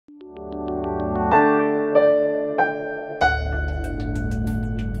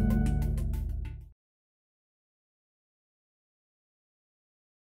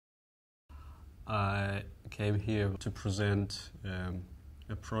came here to present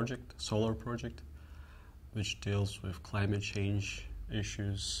a project, a solar project, which deals with climate change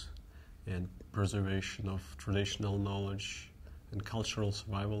issues and preservation of traditional knowledge and cultural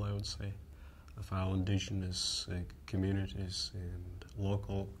survival, I would say, of our indigenous communities and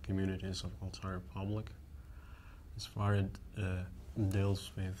local communities of Altai Republic. As far as it deals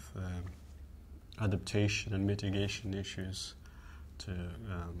with adaptation and mitigation issues to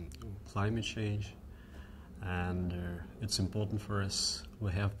climate change, and it's important for us.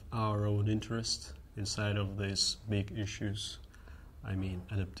 We have our own interest inside of these big issues. I mean,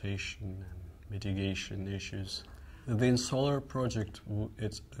 adaptation and mitigation issues. Within solar project,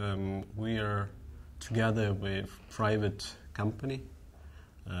 we are together with private company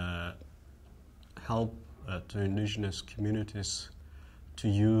help to indigenous communities to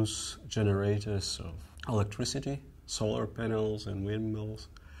use generators of electricity, solar panels and windmills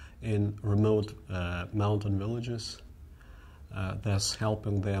in remote mountain villages, thus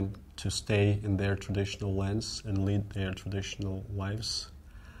helping them to stay in their traditional lands and lead their traditional lives,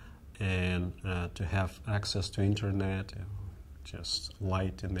 and to have access to internet, just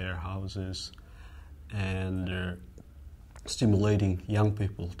light in their houses, and stimulating young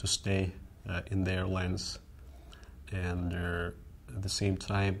people to stay in their lands, and at the same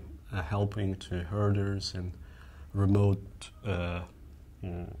time helping to herders and remote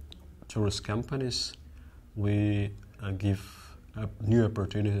tourist companies. We give new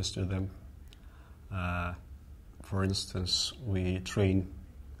opportunities to them. For instance, we train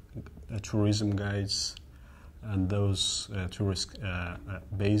tourism guides and those tourist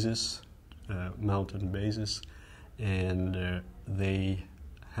bases, mountain bases, and they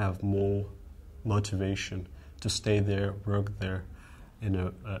have more motivation to stay there, work there,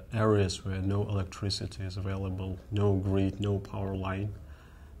 in areas where no electricity is available, no grid, no power line,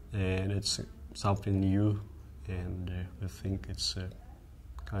 and it's something new, and we think it's a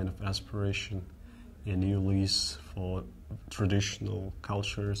kind of aspiration, a new lease for traditional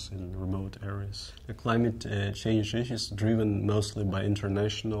cultures in remote areas. The climate change is driven mostly by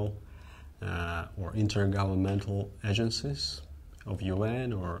international or intergovernmental agencies of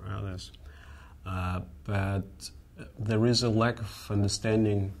UN or others, but there is a lack of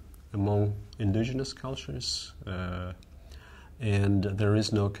understanding among indigenous cultures, and there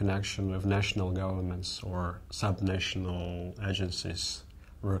is no connection with national governments or subnational agencies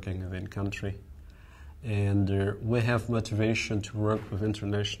working within country. And we have motivation to work with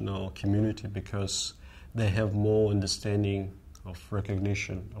international community because they have more understanding of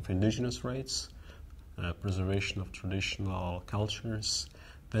recognition of indigenous rights, preservation of traditional cultures.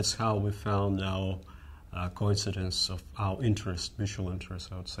 That's how we found our coincidence of our interest, mutual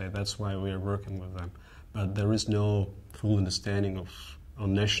interest, I would say. That's why we are working with them. But there is no full understanding of,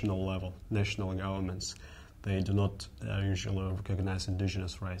 on national level, national governments. They do not usually recognize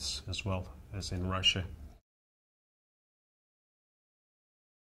indigenous rights as well as in Russia.